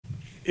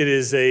It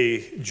is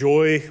a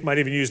joy, might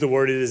even use the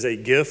word, it is a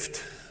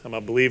gift. I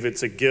believe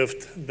it's a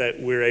gift that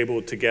we're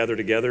able to gather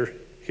together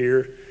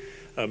here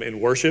in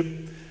worship.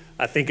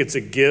 I think it's a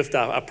gift.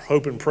 I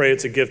hope and pray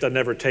it's a gift I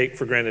never take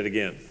for granted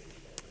again,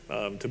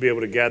 to be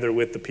able to gather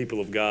with the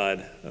people of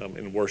God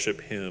and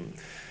worship Him.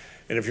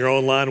 And if you're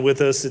online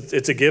with us,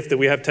 it's a gift that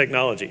we have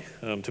technology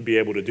to be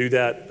able to do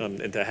that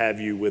and to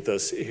have you with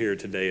us here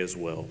today as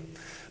well.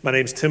 My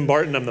name's Tim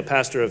Barton. I'm the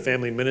pastor of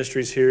Family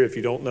Ministries here, if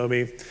you don't know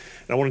me.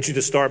 And I wanted you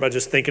to start by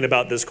just thinking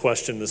about this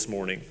question this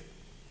morning.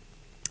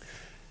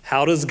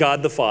 How does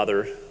God the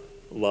Father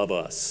love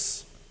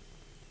us?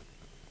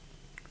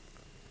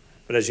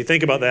 But as you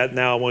think about that,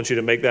 now I want you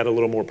to make that a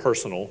little more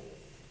personal.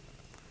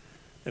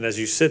 And as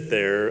you sit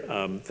there,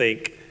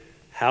 think,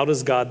 how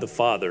does God the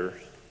Father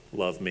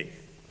love me?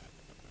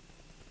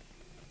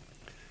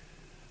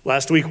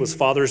 Last week was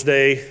Father's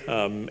Day,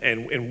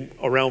 and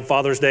around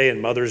Father's Day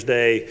and Mother's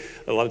Day,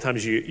 a lot of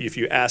times if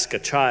you ask a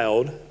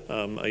child,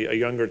 a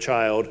younger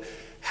child,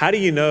 how do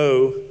you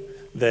know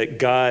that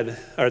God,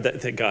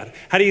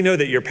 how do you know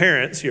that your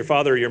parents, your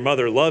father or your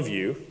mother love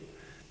you?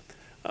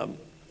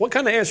 What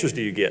kind of answers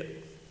do you get?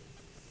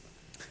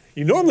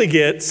 You normally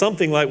get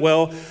something like,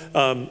 well,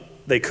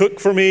 they cook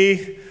for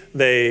me,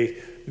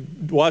 they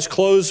wash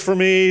clothes for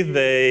me,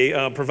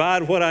 they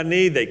provide what I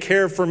need, they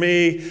care for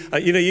me.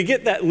 You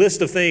get that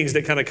list of things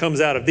that kind of comes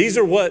out of, these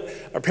are what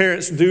our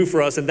parents do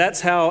for us, and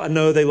that's how I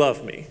know they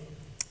love me,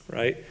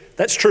 right?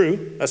 That's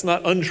true. That's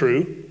not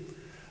untrue.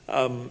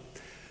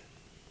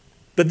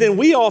 But then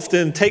we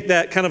often take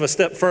that kind of a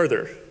step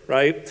further,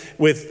 right,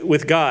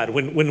 with God.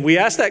 When we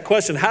ask that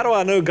question, how do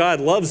I know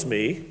God loves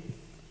me?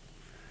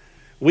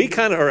 We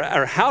kind of,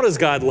 or how does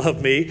God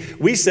love me?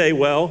 We say,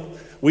 well,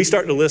 we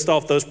start to list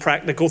off those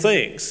practical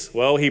things.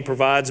 Well, He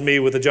provides me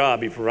with a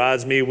job. He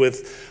provides me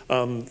with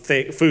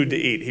food to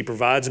eat. He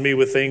provides me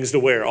with things to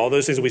wear. All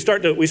those things. We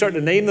start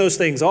to name those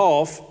things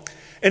off.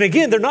 And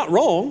again, they're not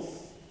wrong.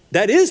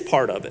 That is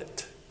part of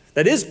it.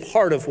 That is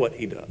part of what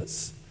He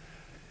does.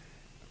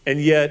 And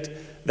yet,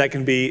 that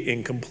can be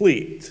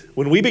incomplete.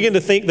 When we begin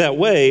to think that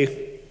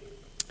way,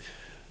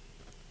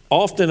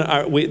 often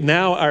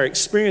our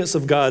experience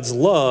of God's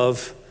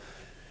love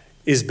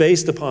is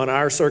based upon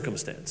our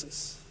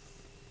circumstances.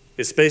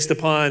 It's based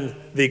upon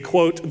the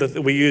quote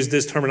that we use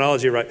this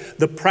terminology, right?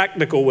 The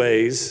practical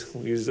ways,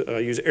 we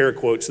use air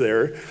quotes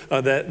there,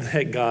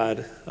 that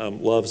God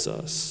loves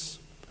us.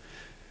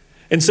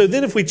 And so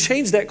then if we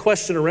change that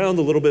question around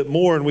a little bit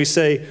more and we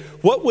say,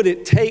 what would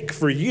it take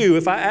for you,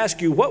 if I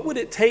ask you, what would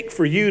it take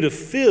for you to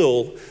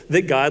feel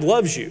that God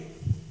loves you?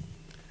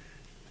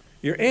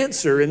 Your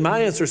answer, and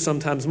my answer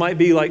sometimes, might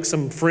be like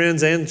some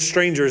friends and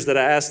strangers that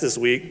I asked this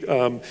week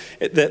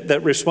that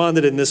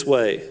responded in this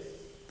way.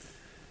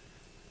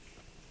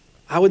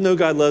 I would know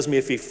God loves me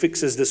if He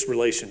fixes this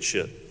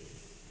relationship.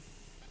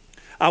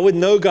 I would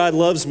know God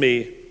loves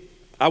me.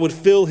 I would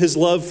feel His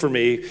love for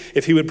me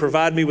if He would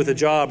provide me with a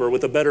job or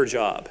with a better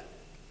job.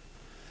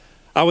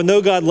 I would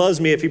know God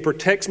loves me if He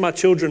protects my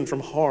children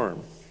from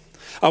harm.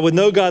 I would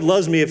know God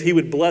loves me if He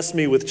would bless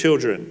me with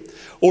children,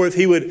 or if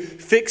He would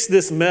fix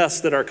this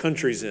mess that our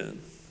country's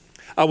in.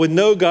 I would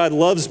know God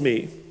loves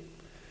me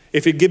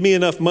if He'd give me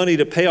enough money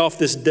to pay off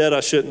this debt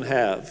I shouldn't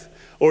have,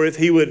 or if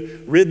He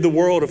would rid the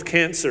world of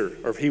cancer,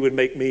 or if He would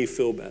make me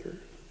feel better.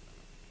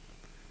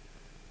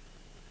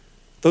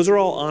 Those are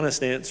all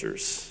honest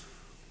answers.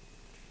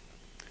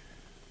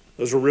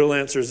 Those are real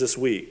answers this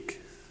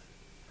week.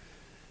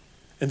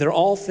 And they're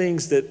all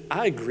things that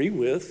I agree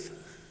with,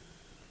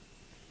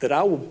 that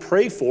I will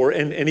pray for,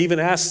 and even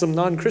ask some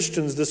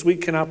non-Christians this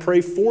week, can I pray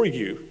for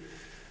you?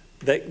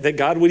 That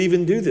God would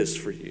even do this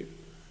for you.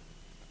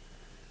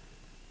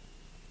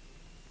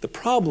 The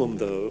problem,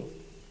 though,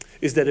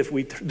 is that if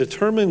we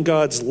determine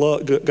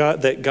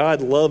that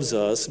God loves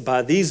us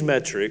by these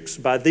metrics,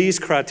 by these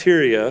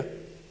criteria,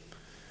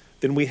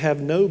 then we have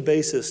no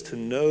basis to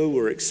know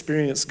or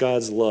experience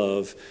God's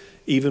love,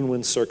 even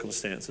when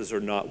circumstances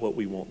are not what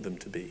we want them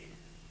to be.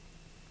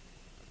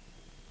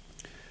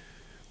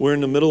 We're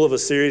in the middle of a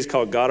series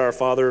called God Our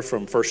Father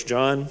from 1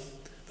 John,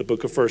 the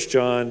book of 1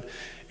 John.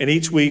 And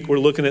each week we're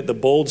looking at the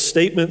bold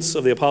statements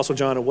of the Apostle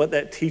John and what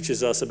that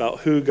teaches us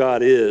about who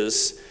God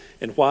is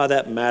and why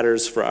that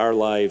matters for our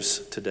lives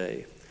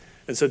today.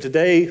 And so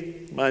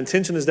today, my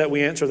intention is that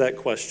we answer that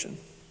question.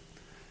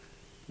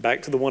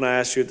 Back to the one I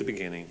asked you at the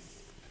beginning.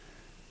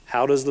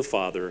 How does the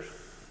Father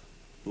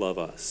love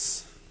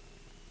us?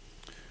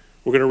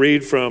 We're going to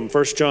read from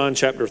 1 John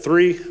chapter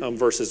 3,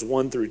 verses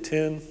 1 through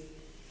 10.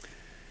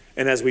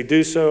 And as we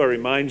do so, I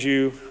remind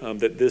you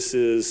that this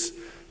is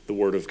the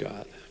Word of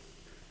God.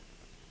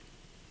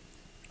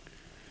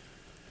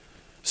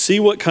 See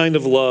what kind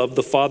of love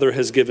the Father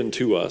has given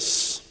to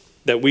us,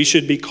 that we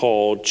should be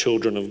called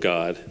children of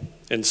God,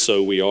 and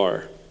so we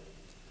are.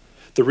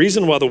 The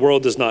reason why the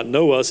world does not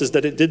know us is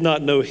that it did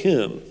not know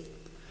Him.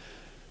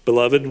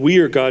 Beloved, we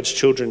are God's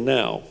children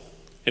now,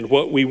 and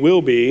what we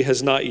will be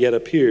has not yet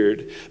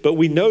appeared, but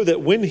we know that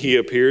when He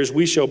appears,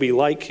 we shall be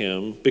like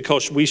Him,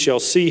 because we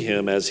shall see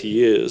Him as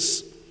He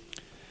is.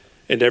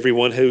 And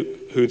everyone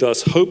who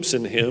thus hopes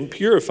in him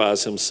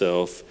purifies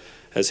himself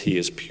as he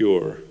is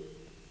pure.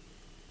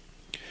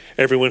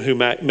 Everyone who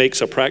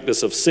makes a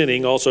practice of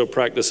sinning also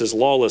practices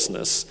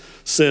lawlessness.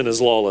 Sin is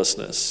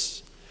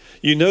lawlessness.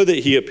 You know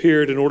that he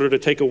appeared in order to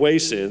take away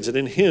sins, and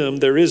in him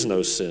there is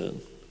no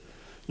sin.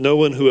 No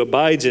one who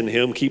abides in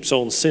him keeps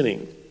on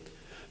sinning.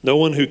 No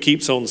one who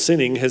keeps on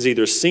sinning has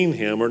either seen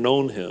him or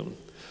known him.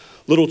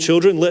 Little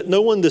children, let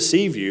no one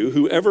deceive you.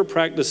 Whoever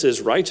practices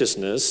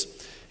righteousness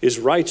is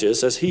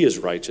righteous as he is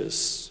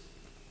righteous.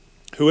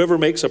 Whoever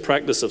makes a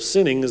practice of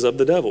sinning is of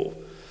the devil,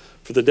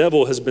 for the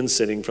devil has been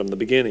sinning from the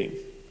beginning.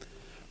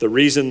 The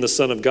reason the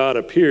Son of God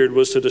appeared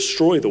was to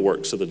destroy the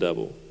works of the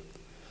devil.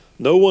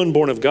 No one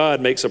born of God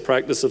makes a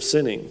practice of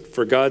sinning,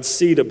 for God's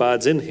seed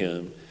abides in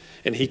him,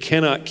 and he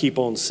cannot keep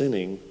on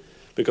sinning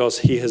because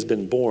he has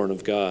been born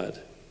of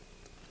God.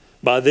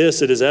 By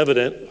this it is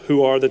evident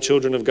who are the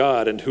children of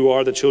God and who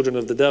are the children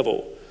of the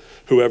devil.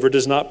 Whoever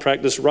does not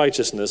practice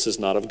righteousness is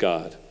not of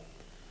God,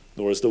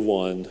 nor is the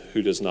one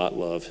who does not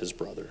love his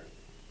brother.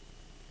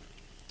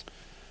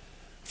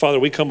 Father,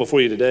 we come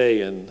before you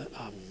today and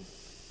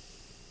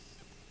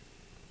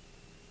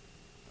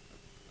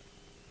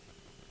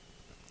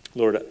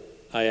Lord,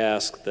 I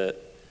ask that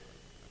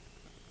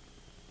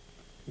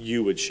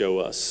you would show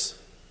us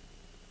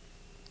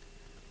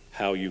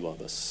how you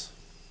love us.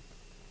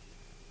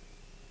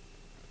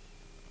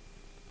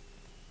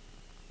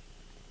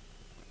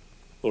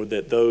 Lord,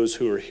 that those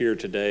who are here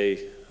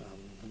today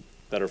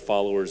that are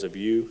followers of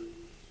you,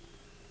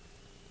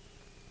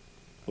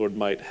 Lord,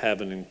 might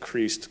have an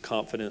increased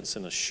confidence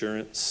and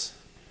assurance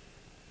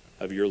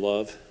of your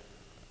love.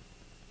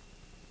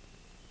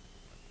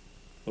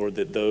 Lord,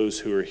 that those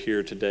who are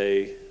here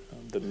today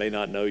that may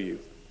not know you,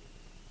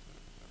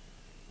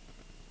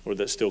 or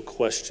that still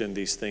question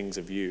these things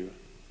of you,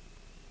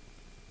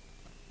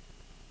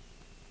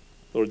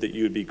 Lord, that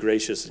you would be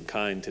gracious and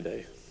kind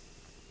today.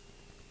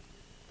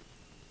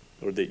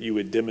 Lord, that you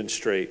would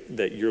demonstrate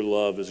that your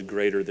love is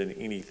greater than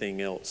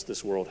anything else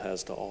this world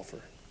has to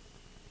offer.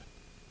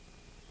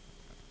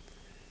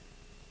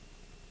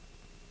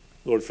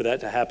 Lord, for that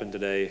to happen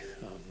today,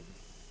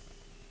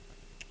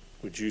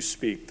 would you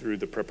speak through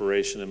the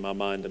preparation in my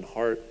mind and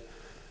heart,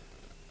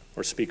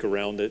 or speak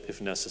around it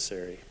if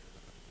necessary?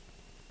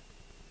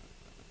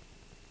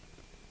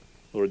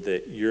 Lord,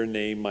 that your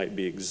name might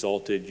be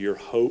exalted, your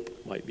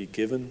hope might be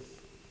given.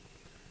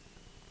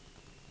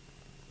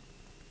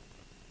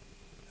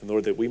 And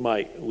Lord, that we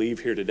might leave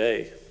here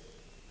today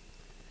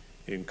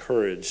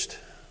encouraged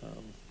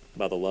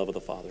by the love of the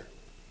Father.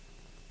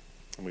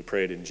 And we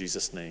pray it in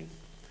Jesus' name.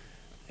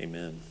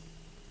 Amen.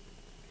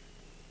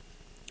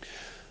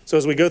 So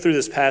as we go through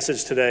this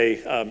passage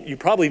today, you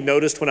probably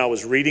noticed when I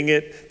was reading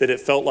it that it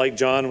felt like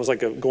John was like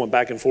going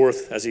back and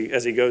forth as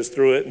he goes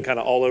through it, and kind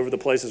of all over the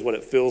place is what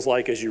it feels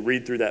like as you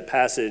read through that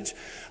passage.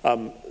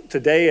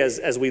 Today,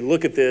 as we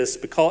look at this,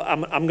 because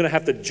I'm going to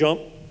have to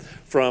jump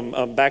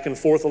from back and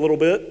forth a little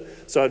bit.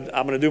 So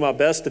I'm going to do my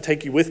best to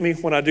take you with me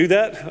when I do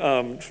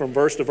that, from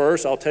verse to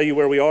verse. I'll tell you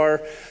where we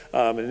are.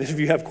 And if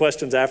you have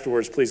questions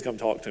afterwards, please come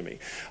talk to me.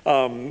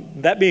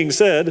 That being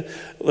said,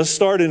 let's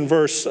start in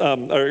verse,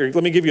 or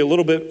let me give you a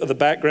little bit of the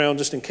background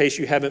just in case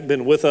you haven't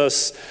been with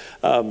us.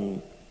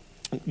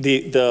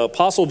 The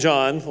Apostle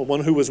John, the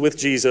one who was with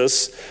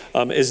Jesus,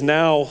 is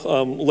now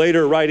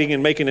later writing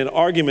and making an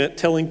argument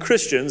telling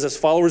Christians as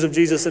followers of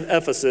Jesus in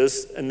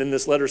Ephesus, and then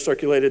this letter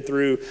circulated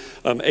through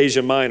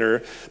Asia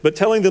Minor, but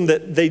telling them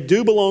that they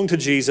do belong to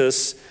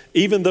Jesus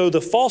even though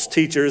the false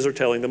teachers are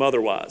telling them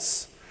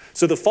otherwise.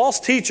 So the false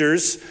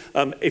teachers,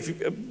 I'm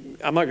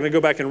not going to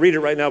go back and read it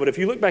right now, but if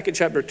you look back at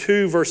chapter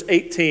 2, verse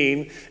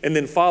 18, and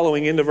then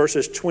following into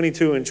verses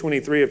 22 and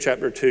 23 of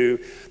chapter 2,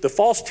 the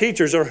false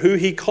teachers are who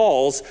he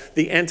calls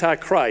the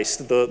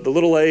Antichrist, the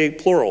little a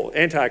plural,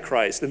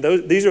 Antichrist.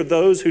 And these are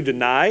those who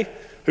deny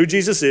who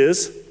Jesus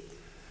is.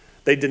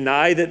 They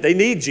deny that they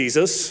need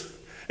Jesus,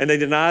 and they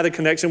deny the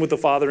connection with the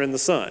Father and the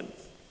Son.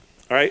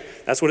 All right?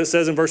 That's what it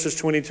says in verses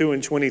 22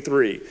 and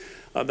 23.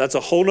 That's a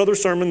whole other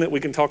sermon that we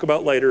can talk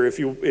about later if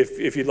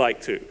you'd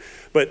like to.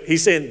 But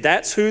he's saying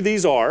that's who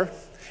these are.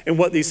 And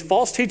what these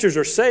false teachers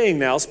are saying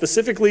now,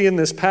 specifically in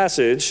this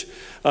passage,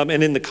 and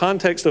in the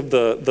context of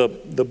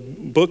the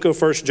book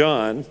of 1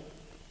 John,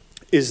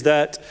 is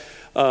that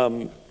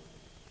that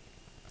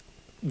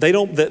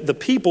the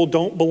people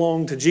don't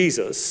belong to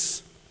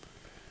Jesus.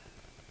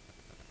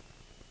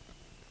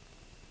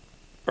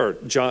 Or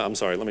John, I'm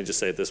sorry, let me just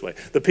say it this way.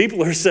 The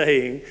people are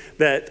saying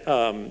that,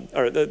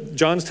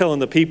 John's telling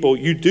the people,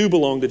 you do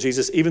belong to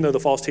Jesus, even though the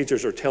false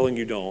teachers are telling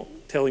you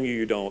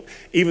you don't,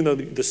 even though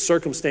the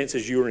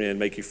circumstances you're in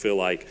make you feel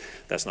like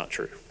that's not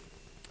true.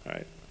 All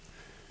right?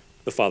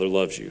 The Father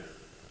loves you.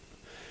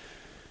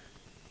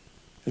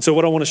 And so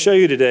what I want to show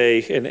you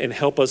today and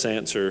help us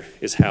answer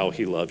is how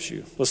he loves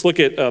you. Let's look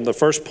at the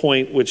first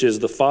point, which is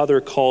the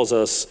Father calls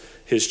us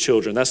his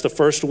children. That's the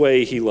first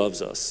way he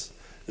loves us,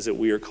 is that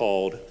we are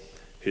called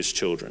his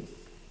children.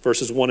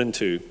 Verses 1 and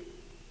 2.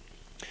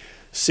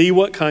 See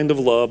what kind of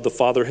love the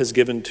Father has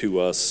given to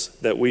us,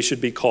 that we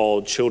should be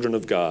called children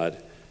of God,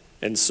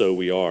 and so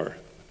we are.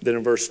 Then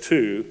in verse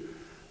 2,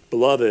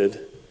 beloved,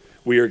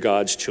 we are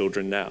God's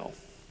children now.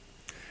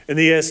 In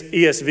the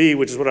ESV,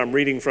 which is what I'm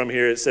reading from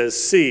here, it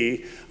says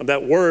see.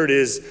 That word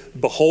is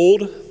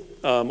behold,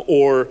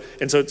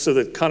 and so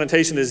the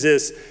connotation is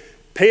this: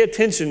 pay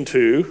attention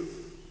to,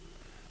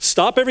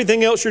 stop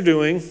everything else you're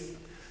doing,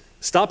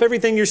 stop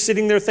everything you're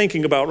sitting there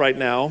thinking about right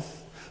now,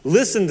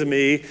 listen to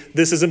me,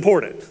 this is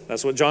important.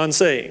 That's what John's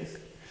saying.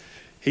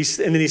 And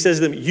then he says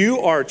to them, you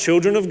are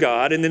children of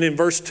God. And then in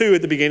verse 2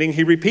 at the beginning,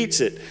 he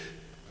repeats it.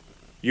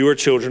 You are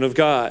children of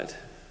God.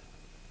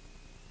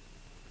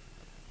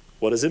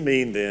 What does it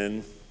mean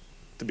then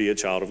to be a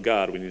child of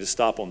God? We need to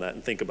stop on that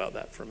and think about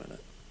that for a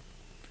minute.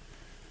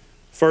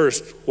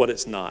 First, what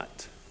it's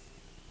not.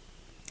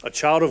 A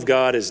child of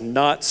God is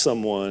not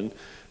someone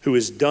who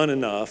has done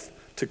enough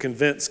to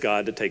convince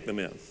God to take them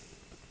in.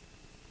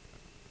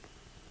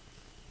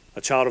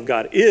 A child of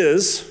God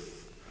is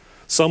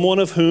someone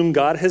of whom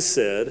God has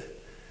said,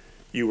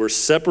 you were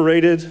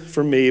separated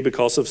from me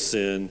because of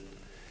sin.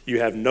 You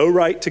have no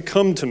right to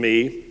come to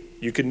me.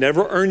 You could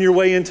never earn your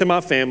way into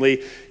my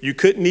family. You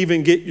couldn't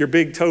even get your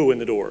big toe in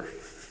the door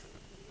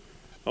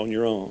on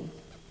your own.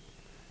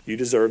 You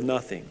deserve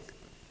nothing.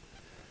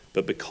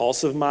 But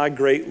because of my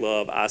great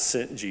love, I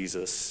sent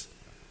Jesus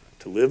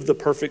to live the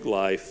perfect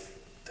life,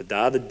 to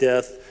die the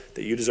death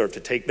that you deserve, to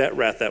take that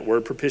wrath, that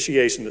word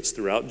propitiation that's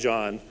throughout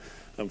John,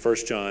 1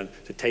 John,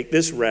 to take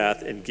this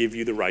wrath and give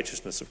you the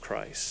righteousness of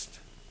Christ.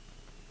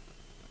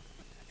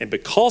 And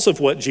because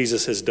of what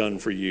Jesus has done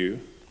for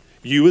you,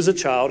 you as a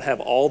child have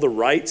all the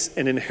rights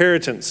and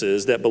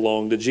inheritances that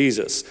belong to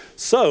Jesus.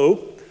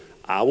 So,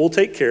 I will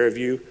take care of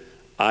you.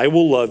 I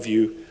will love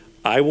you.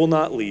 I will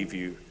not leave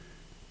you.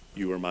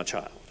 You are my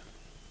child.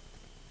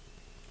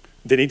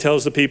 Then he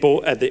tells the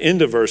people at the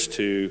end of verse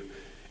 2,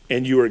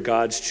 and you are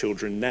God's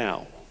children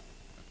now.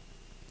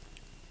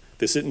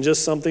 This isn't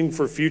just something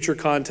for future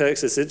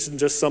context. This isn't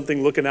just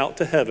something looking out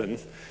to heaven.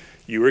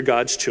 You are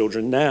God's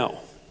children now.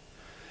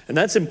 And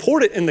that's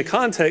important in the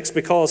context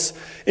because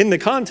in the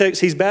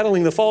context, he's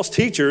battling the false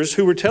teachers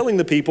who were telling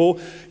the people,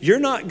 you're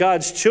not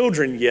God's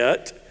children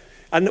yet.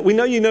 And we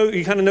know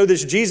you kind of know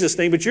this Jesus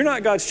thing, but you're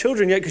not God's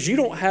children yet because you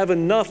don't have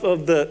enough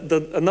of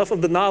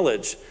the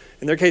knowledge.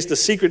 In their case, the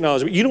secret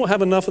knowledge, but you don't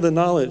have enough of the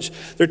knowledge.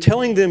 They're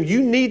telling them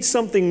you need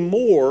something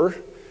more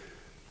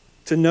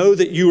to know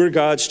that you are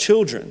God's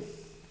children.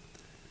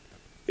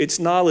 It's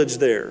knowledge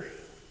there.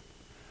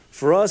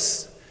 For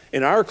us,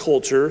 in our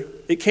culture,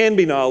 it can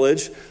be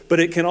knowledge, but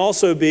it can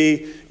also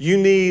be you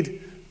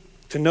need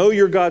to know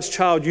you're God's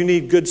child, you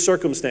need good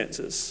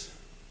circumstances.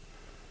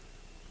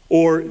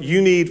 Or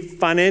you need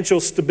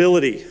financial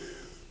stability.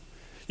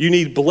 You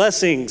need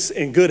blessings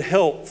and good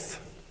health.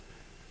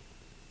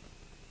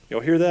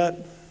 Y'all hear that?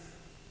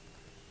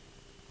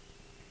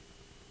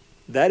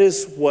 That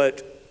is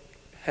what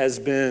has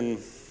been,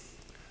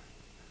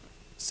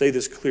 say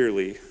this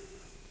clearly,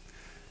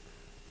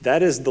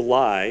 that is the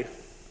lie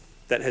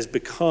that has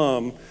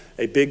become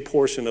a big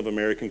portion of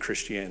American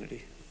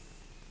Christianity.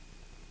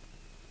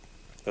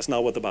 That's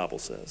not what the Bible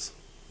says.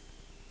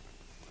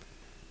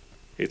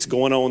 It's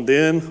going on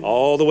then,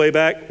 all the way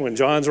back when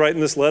John's writing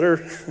this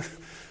letter.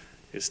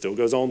 It still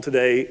goes on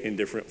today in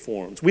different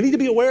forms. We need to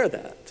be aware of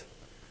that.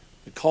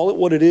 We call it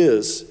what it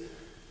is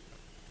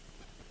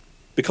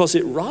because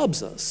it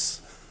robs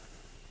us.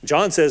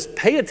 John says,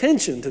 pay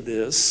attention to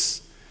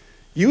this.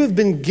 You have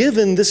been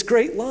given this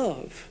great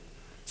love.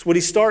 That's what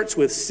he starts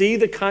with. See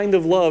the kind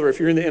of love, or if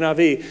you're in the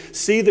NIV,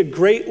 see the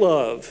great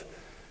love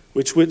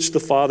which the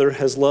Father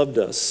has loved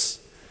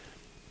us.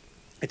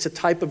 It's a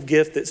type of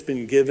gift that's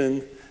been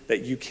given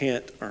that you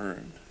can't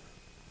earn.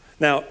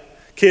 Now,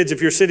 kids,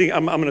 if you're sitting,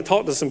 I'm going to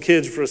talk to some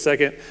kids for a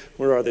second.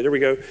 Where are they? There we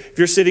go. If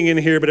you're sitting in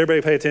here, but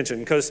everybody pay attention.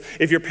 Because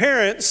if your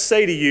parents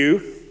say to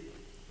you,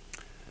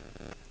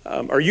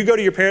 or you go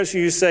to your parents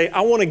and you say,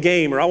 I want a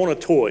game or I want a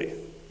toy.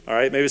 All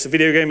right, maybe it's a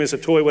video game, it's a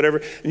toy,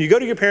 whatever. And you go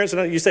to your parents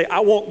and you say,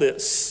 I want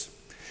this.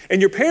 And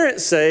your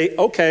parents say,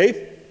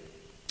 okay,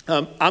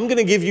 I'm going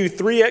to give you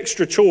 3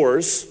 extra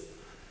chores.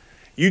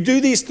 You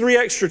do these 3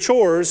 extra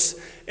chores,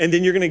 and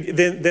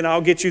then then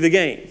I'll get you the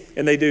game.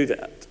 And they do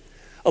that.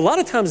 A lot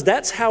of times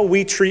that's how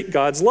we treat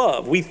God's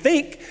love. We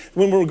think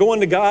when we're going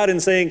to God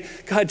and saying,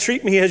 God,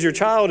 treat me as your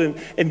child,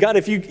 and God,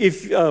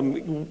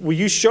 will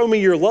you show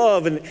me your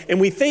love? And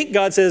we think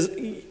God says,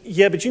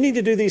 yeah, but you need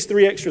to do these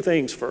 3 extra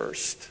things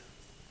first.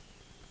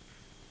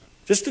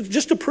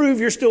 Just to prove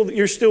you're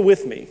still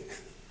with me.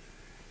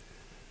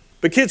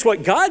 But kids,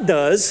 what God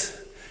does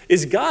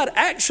is God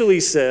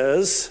actually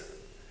says,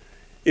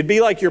 it'd be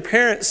like your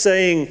parents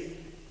saying,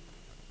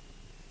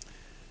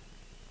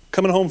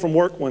 coming home from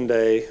work one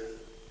day,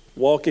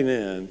 walking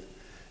in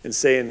and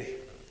saying,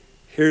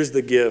 here's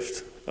the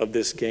gift of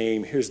this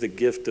game. Here's the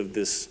gift of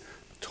this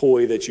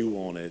toy that you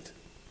wanted.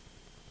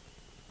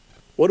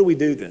 What do we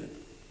do then?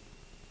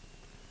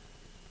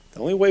 The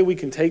only way we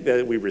can take that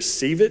is we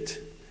receive it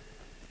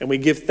and we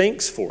give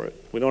thanks for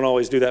it. We don't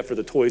always do that for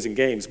the toys and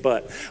games,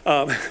 but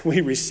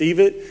we receive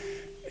it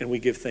and we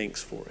give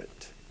thanks for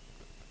it.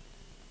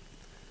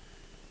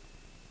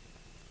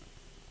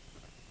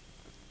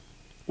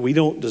 we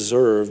don't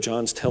deserve,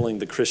 John's telling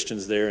the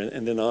Christians there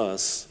and then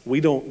us, we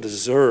don't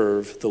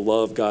deserve the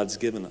love God's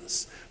given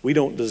us. We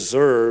don't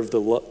deserve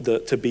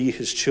to be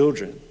his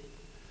children.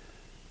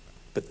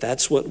 But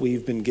that's what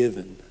we've been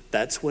given.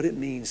 That's what it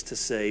means to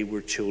say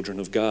we're children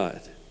of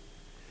God.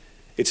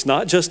 It's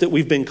not just that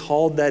we've been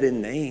called that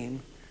in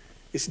name.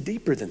 It's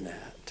deeper than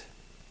that.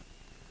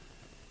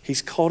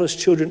 He's called us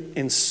children,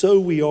 and so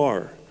we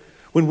are.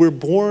 When we're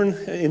born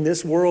in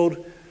this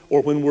world,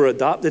 or when we're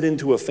adopted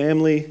into a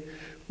family,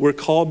 we're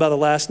called by the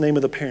last name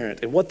of the parent.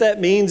 And what that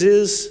means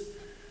is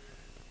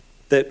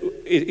that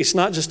it's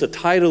not just a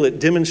title. It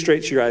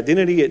demonstrates your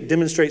identity. It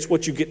demonstrates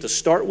what you get to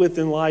start with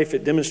in life.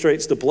 It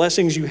demonstrates the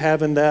blessings you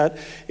have in that,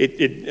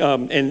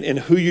 and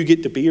who you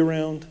get to be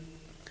around.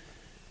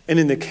 And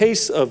in the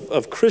case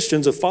of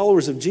Christians, of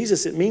followers of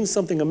Jesus, it means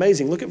something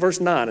amazing. Look at verse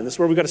 9, and this is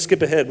where we've got to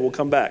skip ahead. We'll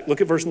come back. Look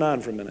at verse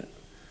 9 for a minute.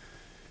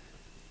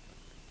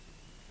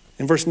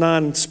 In verse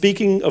 9,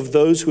 speaking of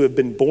those who have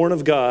been born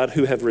of God,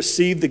 who have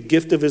received the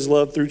gift of his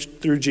love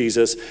through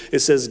Jesus, it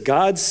says,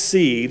 God's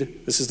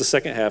seed, this is the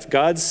second half,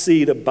 God's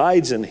seed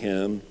abides in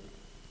him,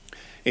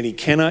 and he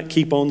cannot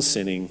keep on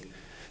sinning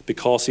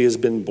because he has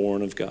been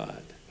born of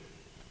God.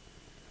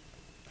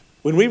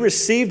 When we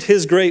received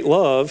his great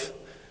love,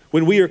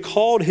 when we are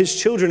called his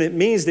children, it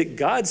means that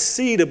God's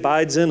seed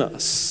abides in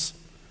us.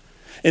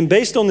 And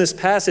based on this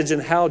passage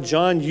and how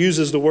John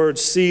uses the word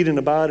seed and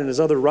abide in his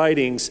other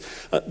writings,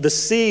 the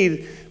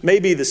seed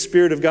may be the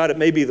Spirit of God, it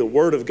may be the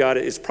Word of God,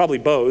 it's probably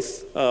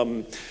both.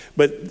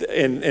 But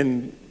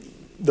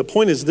the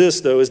point is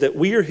this, though, is that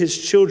we are his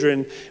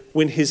children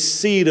when his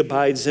seed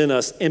abides in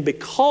us. And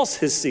because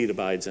his seed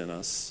abides in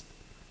us,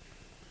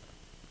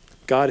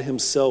 God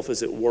himself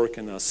is at work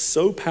in us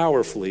so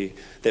powerfully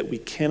that we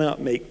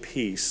cannot make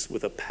peace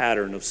with a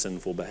pattern of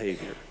sinful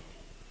behavior.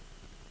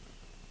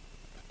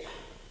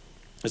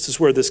 This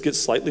is where this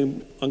gets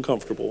slightly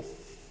uncomfortable.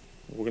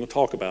 We're going to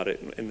talk about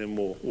it, and then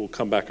we'll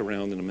come back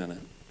around in a minute.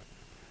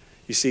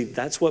 You see,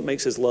 that's what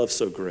makes his love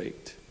so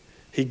great.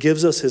 He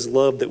gives us his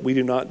love that we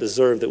do not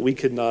deserve, that we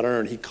could not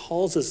earn. He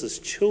calls us his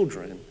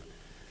children,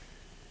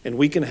 and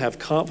we can have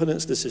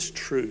confidence this is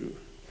true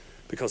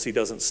because he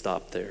doesn't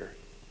stop there.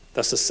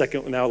 That's the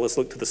second. Now let's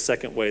look to the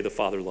second way the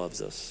Father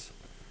loves us.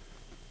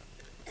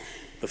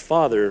 The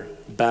Father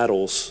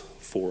battles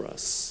for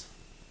us.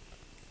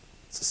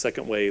 It's the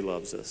second way he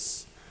loves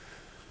us.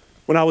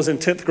 When I was in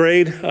 10th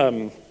grade,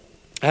 I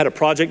had a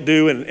project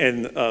due,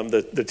 and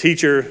the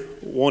teacher,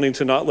 wanting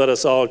to not let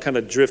us all kind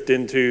of drift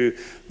into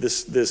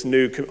this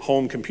new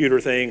home computer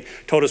thing,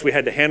 told us we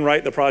had to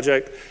handwrite the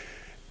project.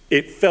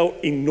 It felt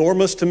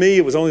enormous to me.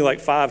 It was only like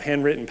 5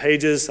 handwritten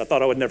pages. I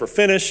thought I would never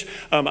finish.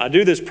 I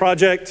do this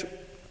project,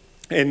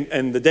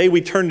 and the day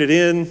we turned it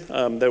in,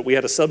 that we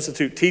had a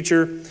substitute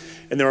teacher,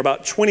 and there were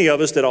about 20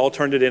 of us that all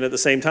turned it in at the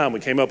same time.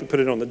 We came up and put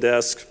it on the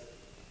desk.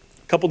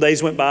 A couple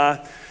days went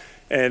by,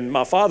 and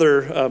my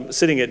father,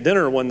 sitting at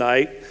dinner one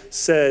night,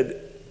 said,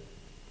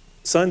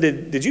 "Son,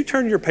 did you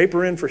turn your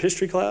paper in for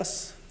history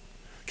class?"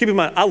 Keep in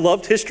mind, I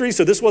loved history,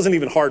 so this wasn't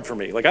even hard for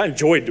me. Like, I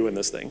enjoyed doing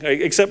this thing,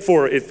 except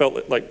for it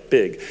felt like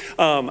big.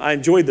 I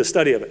enjoyed the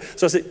study of it.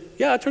 So I said,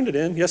 "Yeah, I turned it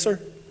in. Yes, sir."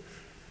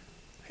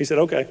 He said,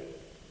 "Okay."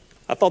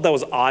 I thought that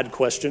was an odd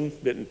question.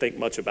 Didn't think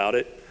much about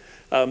it.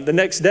 The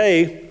next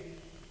day,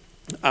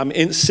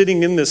 I'm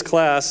sitting in this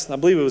class. I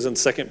believe it was in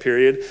second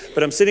period,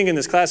 but I'm sitting in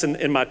this class,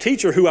 and my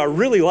teacher, who I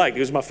really liked,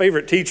 he was my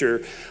favorite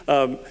teacher,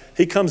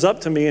 he comes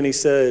up to me and he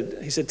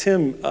said,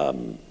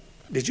 "Tim,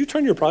 did you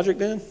turn your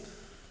project in?"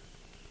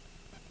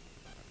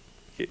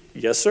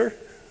 "Yes, sir."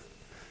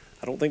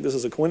 "I don't think this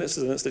is a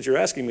coincidence that you're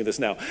asking me this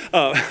now."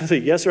 I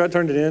said, "Yes, sir, I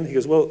turned it in." He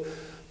goes, "Well,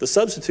 the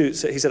substitute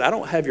said," he said, "I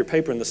don't have your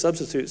paper, and the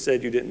substitute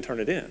said you didn't turn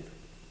it in."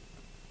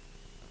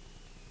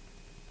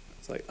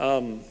 It's like,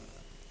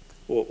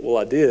 Well,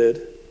 I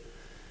did.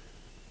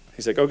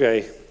 He's like,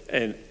 "Okay."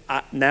 And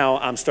now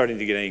I'm starting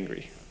to get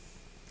angry.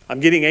 I'm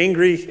getting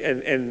angry,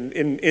 and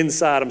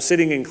inside, I'm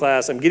sitting in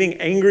class. I'm getting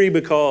angry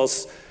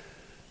because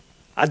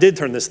I did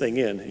turn this thing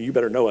in. You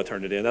better know I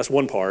turned it in. That's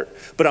one part.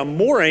 But I'm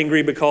more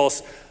angry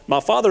because my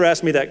father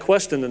asked me that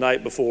question the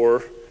night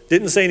before,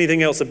 didn't say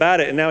anything else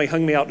about it, and now he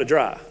hung me out to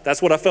dry.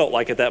 That's what I felt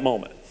like at that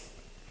moment.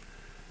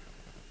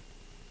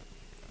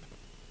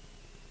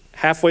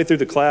 Halfway through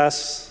the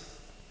class,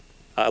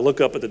 I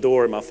look up at the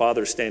door, and my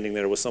father's standing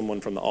there with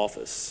someone from the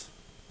office.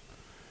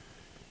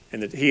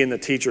 And he and the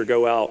teacher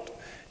go out,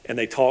 and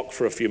they talk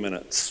for a few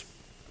minutes.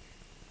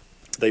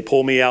 They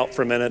pull me out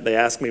for a minute. They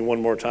ask me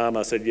one more time.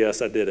 I said,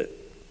 "Yes, I did it."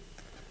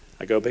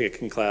 I go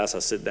back in class. I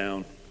sit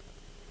down.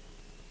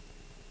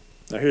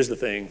 Now, here's the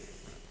thing.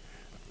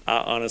 I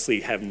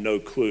honestly have no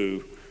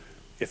clue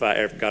if I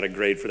ever got a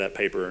grade for that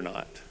paper or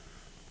not.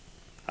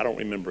 I don't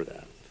remember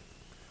that.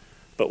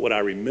 But what I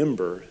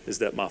remember is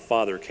that my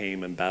father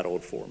came and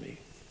battled for me.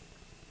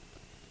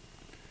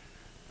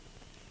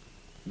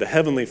 The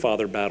Heavenly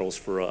Father battles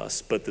for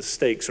us, but the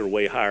stakes are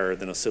way higher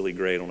than a silly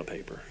grade on a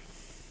paper.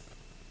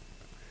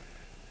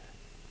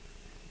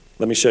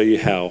 Let me show you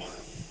how.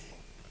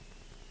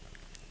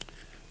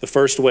 The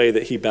first way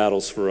that he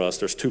battles for us,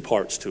 there's 2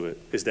 parts to it,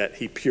 is that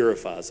he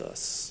purifies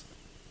us.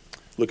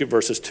 Look at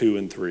verses 2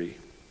 and 3.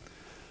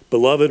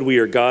 Beloved, we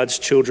are God's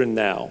children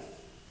now,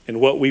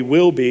 and what we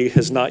will be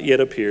has not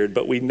yet appeared,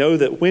 but we know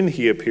that when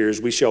he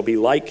appears, we shall be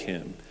like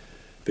him,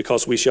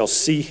 because we shall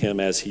see him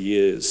as he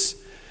is.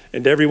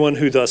 And everyone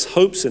who thus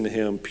hopes in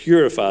him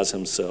purifies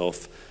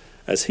himself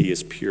as he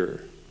is pure.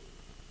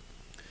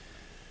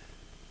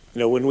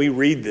 You know, when we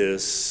read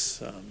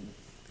this,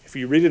 if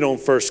you read it on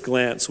first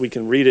glance, we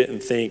can read it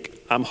and think,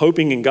 I'm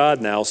hoping in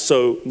God now,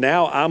 so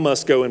now I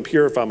must go and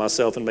purify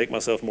myself and make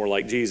myself more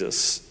like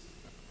Jesus.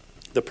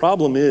 The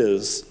problem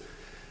is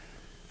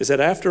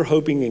that after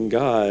hoping in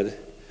God,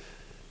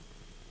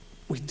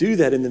 we do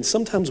that, and then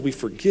sometimes we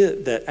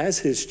forget that as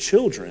his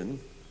children,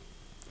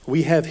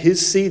 we have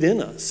his seed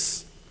in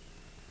us.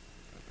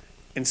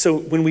 And so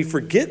when we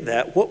forget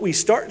that, what we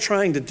start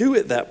trying to do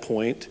at that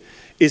point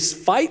is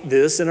fight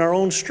this in our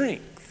own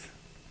strength.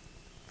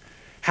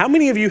 How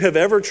many of you have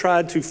ever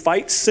tried to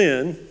fight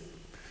sin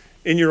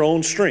in your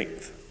own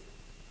strength?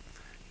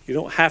 You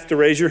don't have to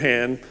raise your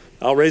hand.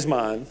 I'll raise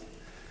mine.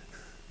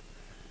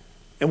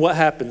 And what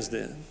happens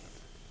then?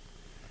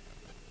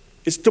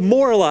 It's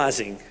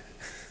demoralizing.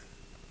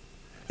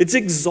 It's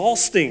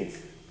exhausting.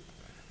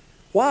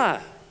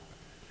 Why?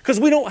 Because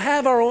we don't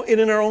have it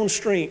in our own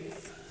strength.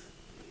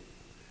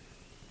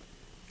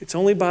 It's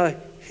only by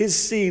his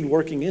seed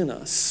working in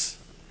us,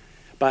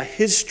 by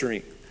his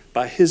strength,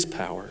 by his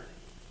power.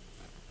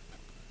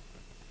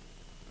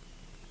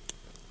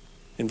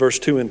 In verse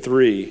 2 and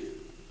 3,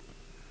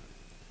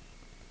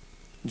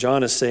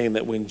 John is saying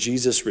that when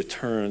Jesus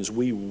returns,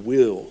 we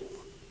will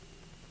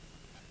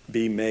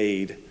be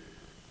made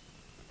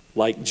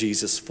like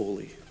Jesus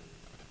fully.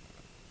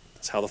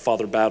 That's how the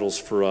Father battles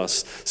for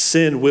us.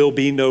 Sin will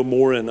be no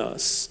more in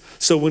us.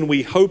 So when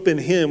we hope in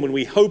him, when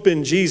we hope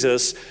in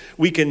Jesus,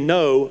 we can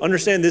know,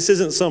 understand this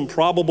isn't some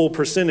probable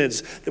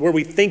percentage where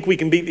we think we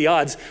can beat the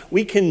odds.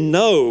 We can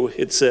know,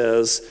 it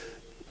says,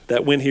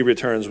 that when he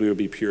returns, we will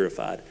be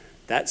purified.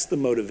 That's the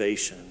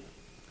motivation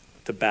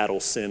to battle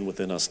sin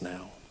within us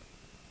now.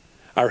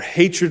 Our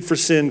hatred for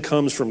sin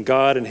comes from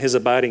God and his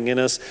abiding in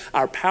us.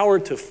 Our power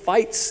to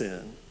fight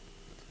sin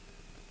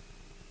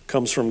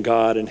comes from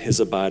God and his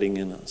abiding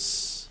in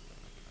us.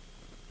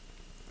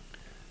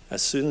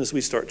 As soon as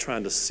we start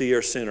trying to see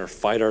our sin or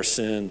fight our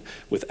sin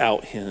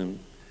without him,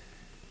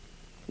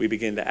 we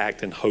begin to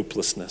act in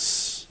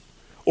hopelessness.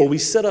 Or we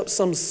set up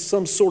some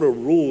sort of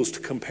rules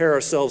to compare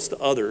ourselves to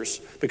others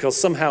because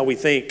somehow we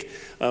think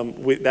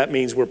that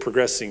means we're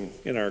progressing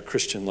in our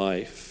Christian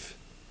life.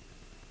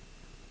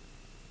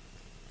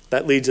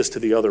 That leads us to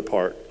the other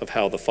part of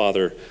how the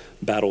Father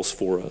battles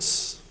for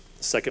us.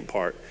 The second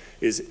part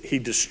is he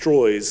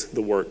destroys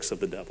the works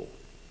of the devil.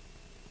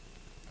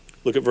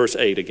 Look at verse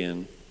 8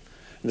 again.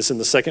 And this in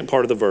the second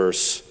part of the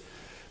verse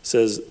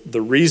says,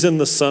 the reason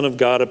the Son of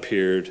God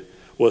appeared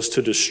was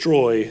to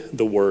destroy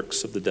the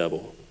works of the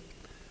devil.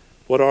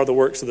 What are the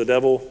works of the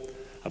devil?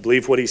 I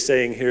believe what he's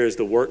saying here is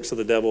the works of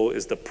the devil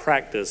is the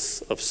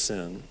practice of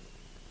sin.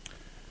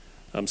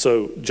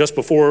 So just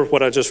before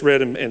what I just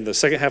read in the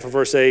second half of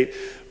verse 8,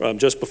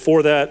 just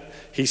before that,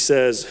 he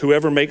says,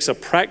 whoever makes a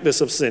practice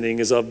of sinning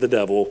is of the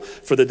devil,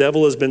 for the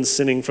devil has been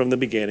sinning from the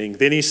beginning.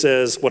 Then he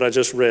says, what I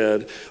just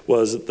read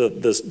was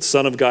the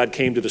Son of God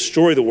came to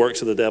destroy the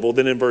works of the devil.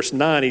 Then in verse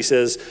 9, he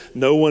says,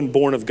 no one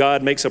born of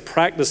God makes a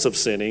practice of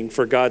sinning,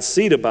 for God's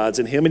seed abides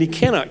in him, and he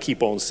cannot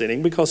keep on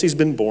sinning because he's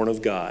been born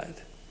of God.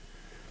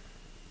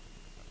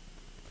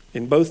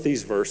 In both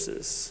these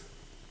verses,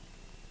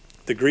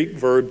 the Greek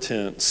verb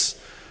tense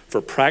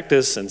for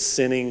practice and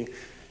sinning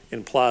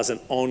implies an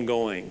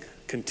ongoing,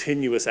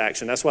 continuous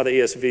action. That's why the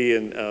ESV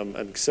and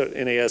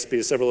NASB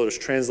and several others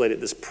translate it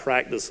this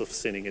practice of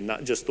sinning and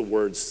not just the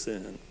word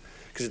sin,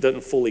 because it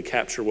doesn't fully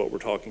capture what we're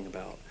talking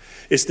about.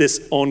 It's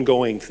this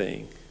ongoing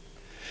thing.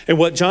 And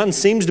what John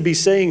seems to be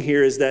saying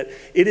here is that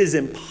it is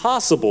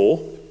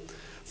impossible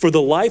for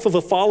the life of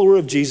a follower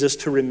of Jesus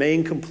to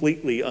remain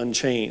completely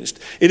unchanged.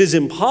 It is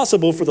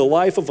impossible for the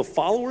life of a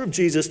follower of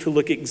Jesus to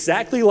look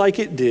exactly like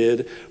it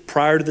did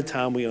prior to the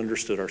time we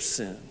understood our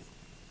sin,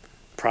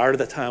 prior to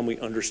the time we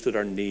understood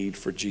our need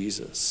for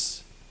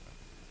Jesus.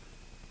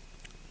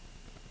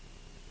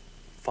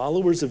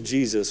 Followers of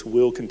Jesus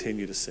will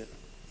continue to sin.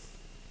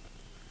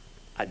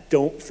 I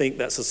don't think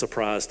that's a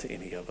surprise to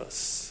any of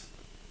us.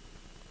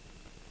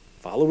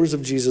 Followers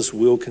of Jesus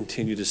will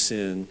continue to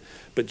sin,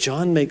 but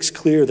John makes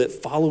clear that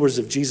followers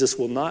of Jesus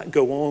will not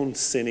go on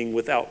sinning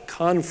without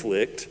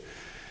conflict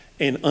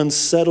and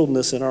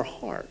unsettledness in our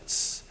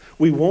hearts.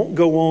 We won't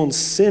go on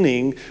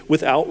sinning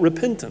without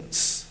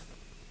repentance.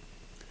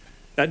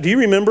 Now, do you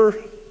remember,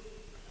 and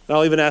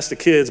I'll even ask the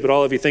kids, but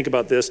all of you think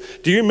about this,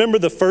 do you remember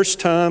the first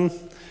time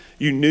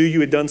you knew you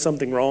had done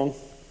something wrong?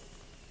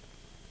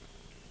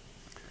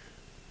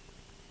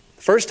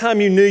 First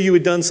time you knew you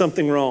had done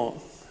something wrong.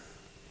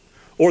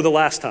 Or the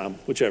last time,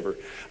 whichever.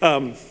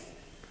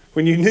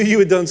 When you knew you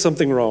had done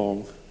something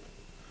wrong,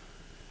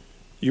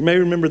 you may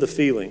remember the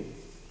feeling.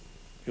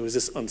 It was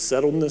this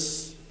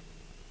unsettledness,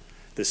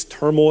 this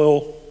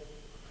turmoil,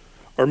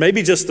 or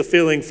maybe just the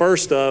feeling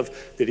first of,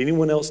 did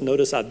anyone else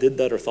notice I did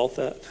that or thought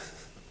that?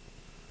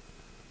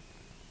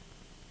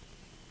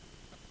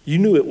 You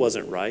knew it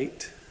wasn't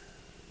right,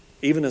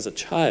 even as a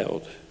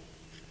child.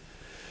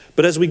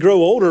 But as we grow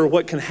older,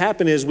 what can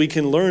happen is we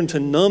can learn to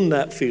numb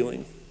that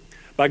feeling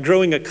by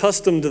growing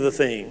accustomed to the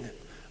thing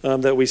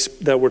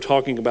that we're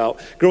talking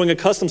about, growing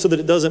accustomed so that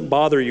it doesn't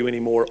bother you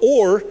anymore,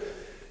 or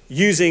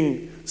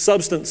using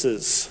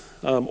substances,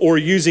 or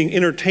using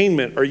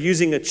entertainment, or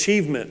using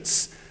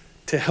achievements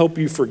to help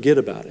you forget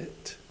about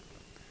it.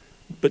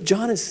 But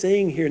John is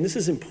saying here, and this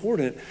is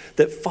important,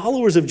 that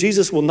followers of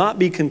Jesus will not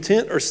be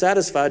content or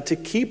satisfied to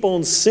keep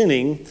on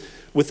sinning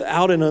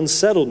without an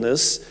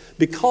unsettledness,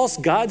 because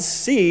God's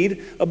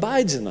seed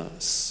abides in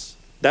us.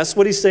 That's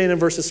what he's saying in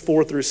verses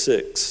 4 through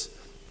 6.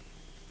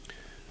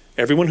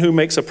 Everyone who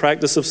makes a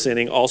practice of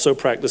sinning also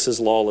practices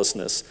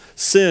lawlessness.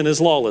 Sin is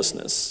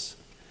lawlessness.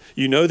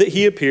 You know that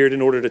he appeared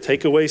in order to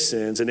take away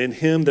sins, and in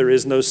him there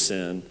is no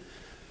sin.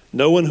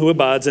 No one who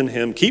abides in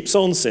him keeps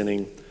on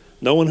sinning.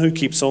 No one who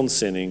keeps on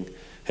sinning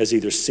has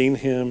either seen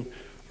him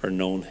or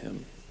known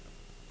him.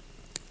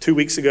 2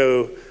 weeks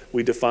ago,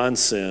 we defined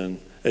sin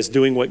as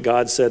doing what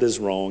God said is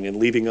wrong and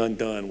leaving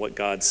undone what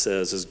God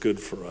says is good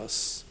for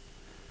us.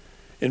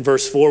 In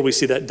verse 4, we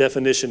see that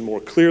definition more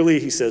clearly.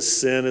 He says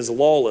sin is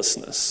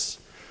lawlessness.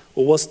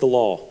 Well, what's the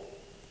law?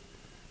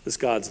 It's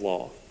God's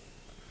law.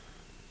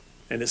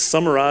 And it's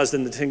summarized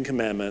in the Ten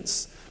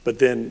Commandments, but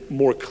then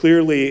more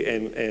clearly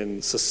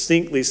and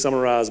succinctly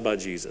summarized by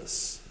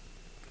Jesus.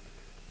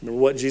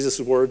 Remember what Jesus'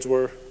 words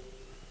were?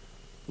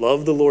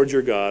 Love the Lord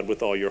your God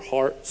with all your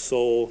heart,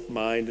 soul,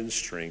 mind, and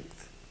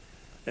strength,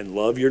 and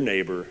love your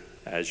neighbor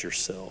as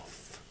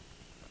yourself.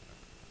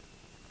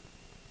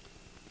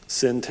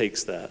 Sin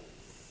takes that.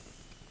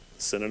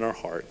 Sin in our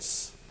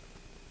hearts.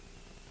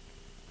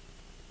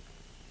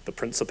 The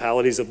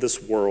principalities of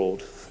this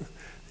world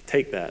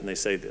take that and they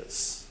say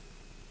this: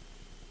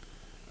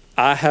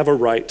 I have a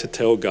right to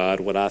tell God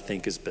what I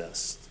think is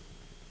best.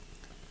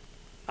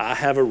 I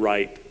have a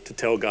right to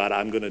tell God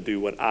I'm going to do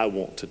what I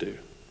want to do.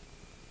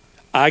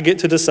 I get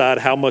to decide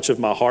how much of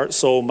my heart,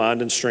 soul,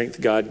 mind, and strength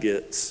God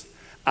gets.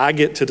 I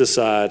get to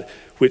decide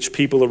which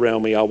people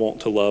around me I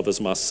want to love as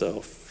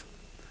myself.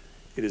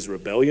 It is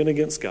rebellion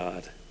against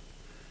God.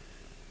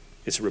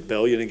 It's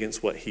rebellion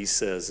against what he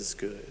says is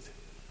good.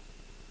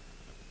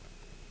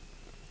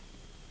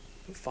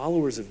 But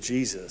followers of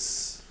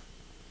Jesus,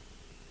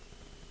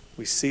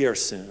 we see our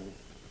sin.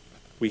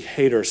 We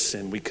hate our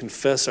sin. We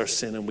confess our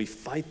sin, and we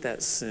fight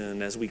that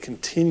sin as we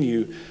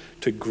continue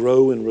to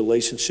grow in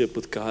relationship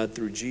with God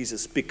through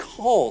Jesus.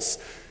 Because,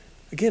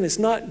 again, it's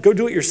not go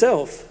do it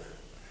yourself.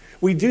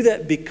 We do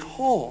that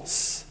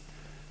because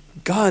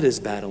God is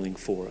battling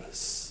for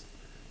us.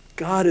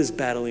 God is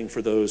battling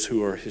for those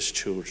who are his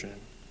children.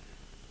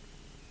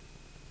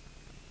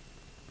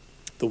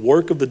 The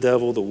work of the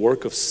devil, the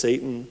work of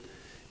Satan,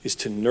 is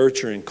to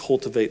nurture and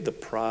cultivate the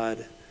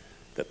pride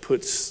that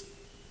puts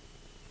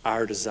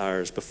our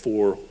desires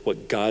before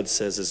what God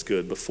says is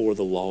good, before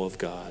the law of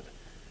God.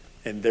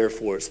 And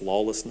therefore it's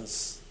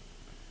lawlessness,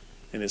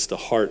 and it's the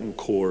heart and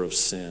core of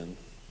sin.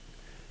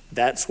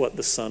 That's what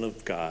the Son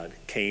of God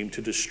came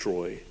to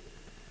destroy.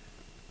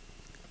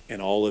 And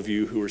all of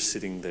you who are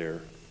sitting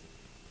there,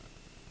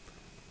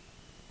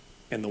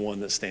 and the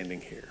one that's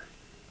standing here.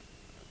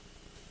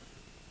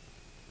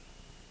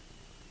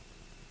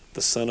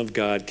 The Son of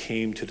God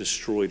came to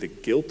destroy the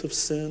guilt of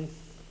sin,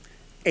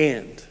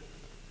 and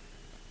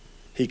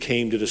he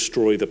came to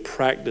destroy the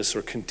practice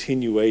or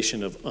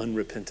continuation of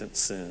unrepentant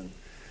sin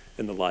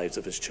in the lives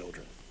of his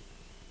children.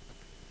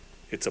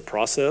 It's a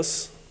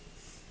process.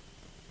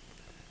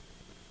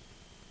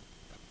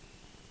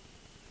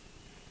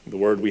 The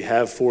word we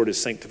have for it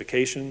is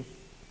sanctification.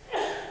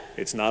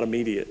 It's not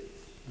immediate,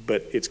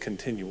 but it's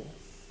continual,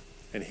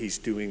 and he's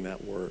doing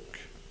that work.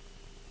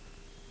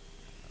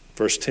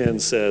 Verse 10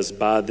 says,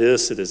 by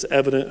this it is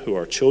evident who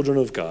are children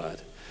of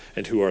God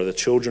and who are the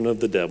children of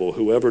the devil.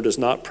 Whoever does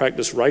not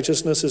practice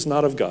righteousness is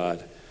not of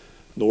God,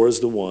 nor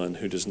is the one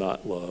who does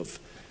not love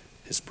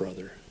his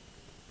brother.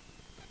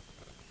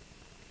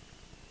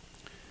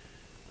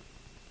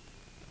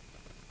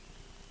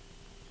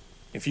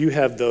 If you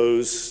have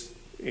those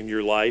in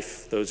your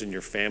life, those in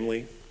your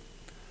family,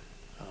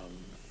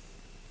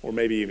 or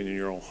maybe even in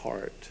your own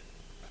heart,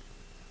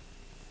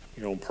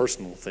 your own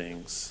personal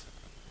things,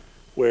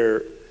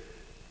 where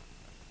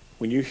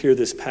when you hear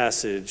this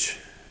passage,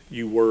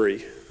 you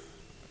worry.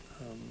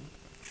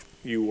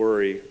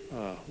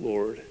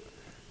 Lord,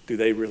 do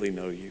they really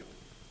know you?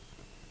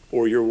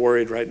 Or you're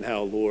worried right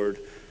now, Lord,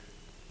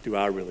 do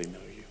I really know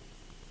you?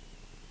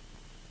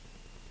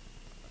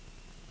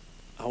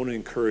 I want to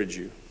encourage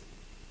you.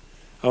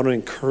 I want to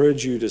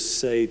encourage you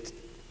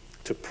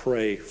to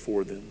pray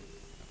for them.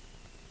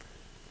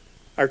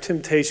 Our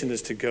temptation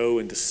is to go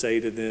and to say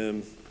to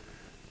them,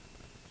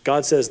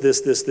 God says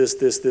this,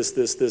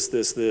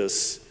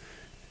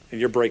 and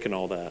you're breaking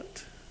all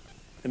that.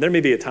 And there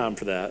may be a time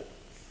for that.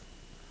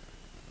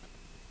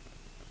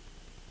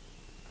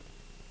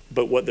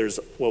 But what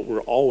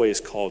we're always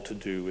called to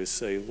do is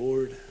say,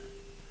 Lord,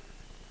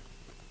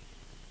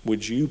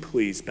 would you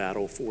please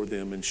battle for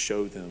them and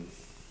show them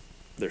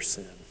their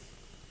sin?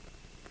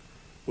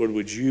 Lord,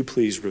 would you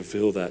please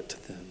reveal that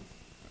to them?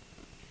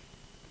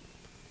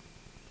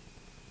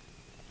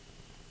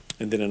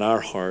 And then in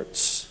our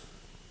hearts,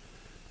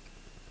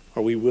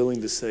 are we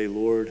willing to say,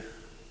 Lord,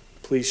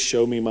 please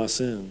show me my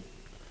sin?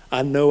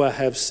 I know I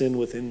have sin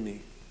within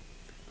me.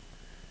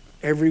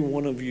 Every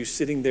one of you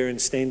sitting there and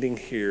standing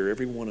here,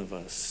 every one of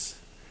us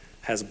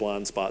has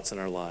blind spots in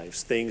our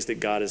lives, things that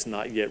God has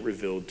not yet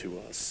revealed to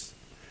us,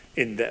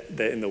 in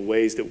the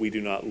ways that we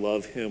do not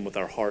love him with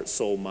our heart,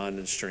 soul, mind,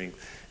 and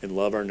strength, and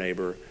love our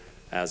neighbor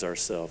as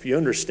ourselves. You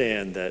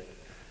understand that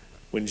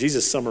when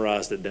Jesus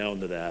summarized it down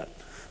to that,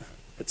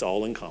 it's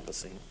all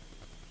encompassing.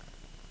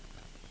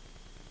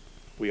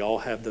 We all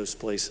have those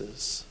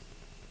places.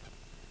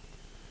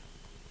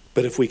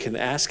 But if we can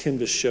ask him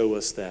to show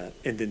us that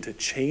and then to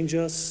change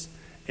us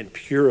and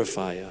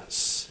purify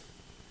us,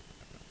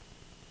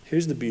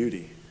 here's the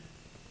beauty.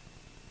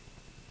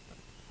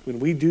 When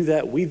we do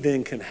that, we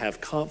then can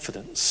have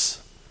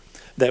confidence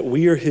that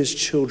we are his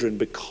children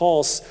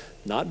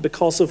not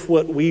because of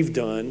what we've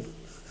done,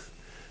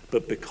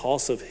 but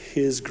because of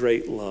his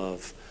great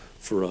love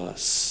for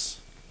us.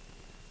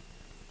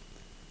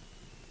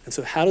 And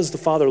so how does the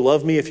Father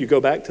love me? If you go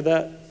back to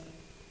that,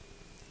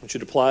 I want you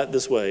to apply it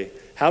this way.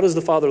 How does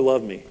the Father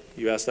love me?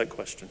 You ask that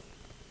question.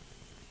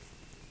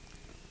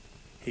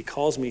 He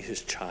calls me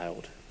his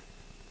child.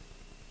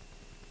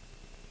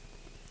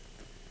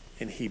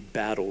 And he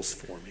battles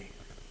for me.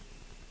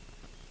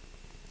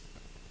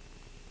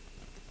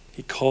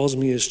 He calls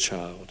me his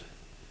child,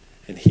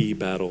 and he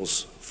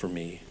battles for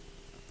me.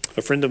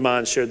 A friend of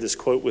mine shared this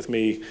quote with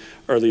me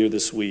earlier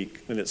this week,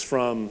 and it's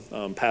from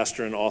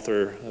pastor and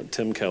author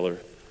Tim Keller.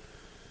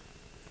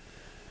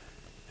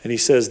 And he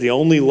says, the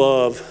only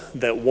love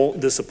that won't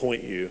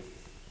disappoint you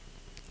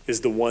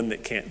is the one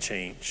that can't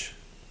change,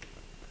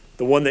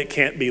 the one that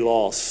can't be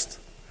lost,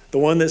 the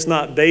one that's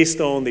not based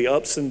on the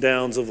ups and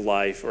downs of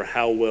life or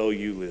how well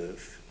you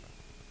live.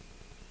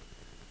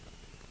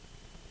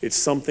 It's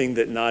something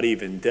that not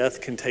even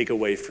death can take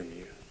away from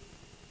you.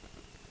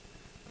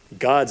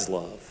 God's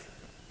love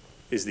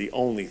is the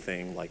only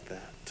thing like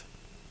that.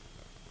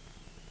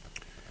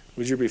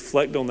 Would you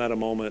reflect on that a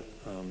moment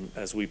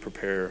as we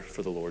prepare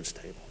for the Lord's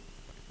table?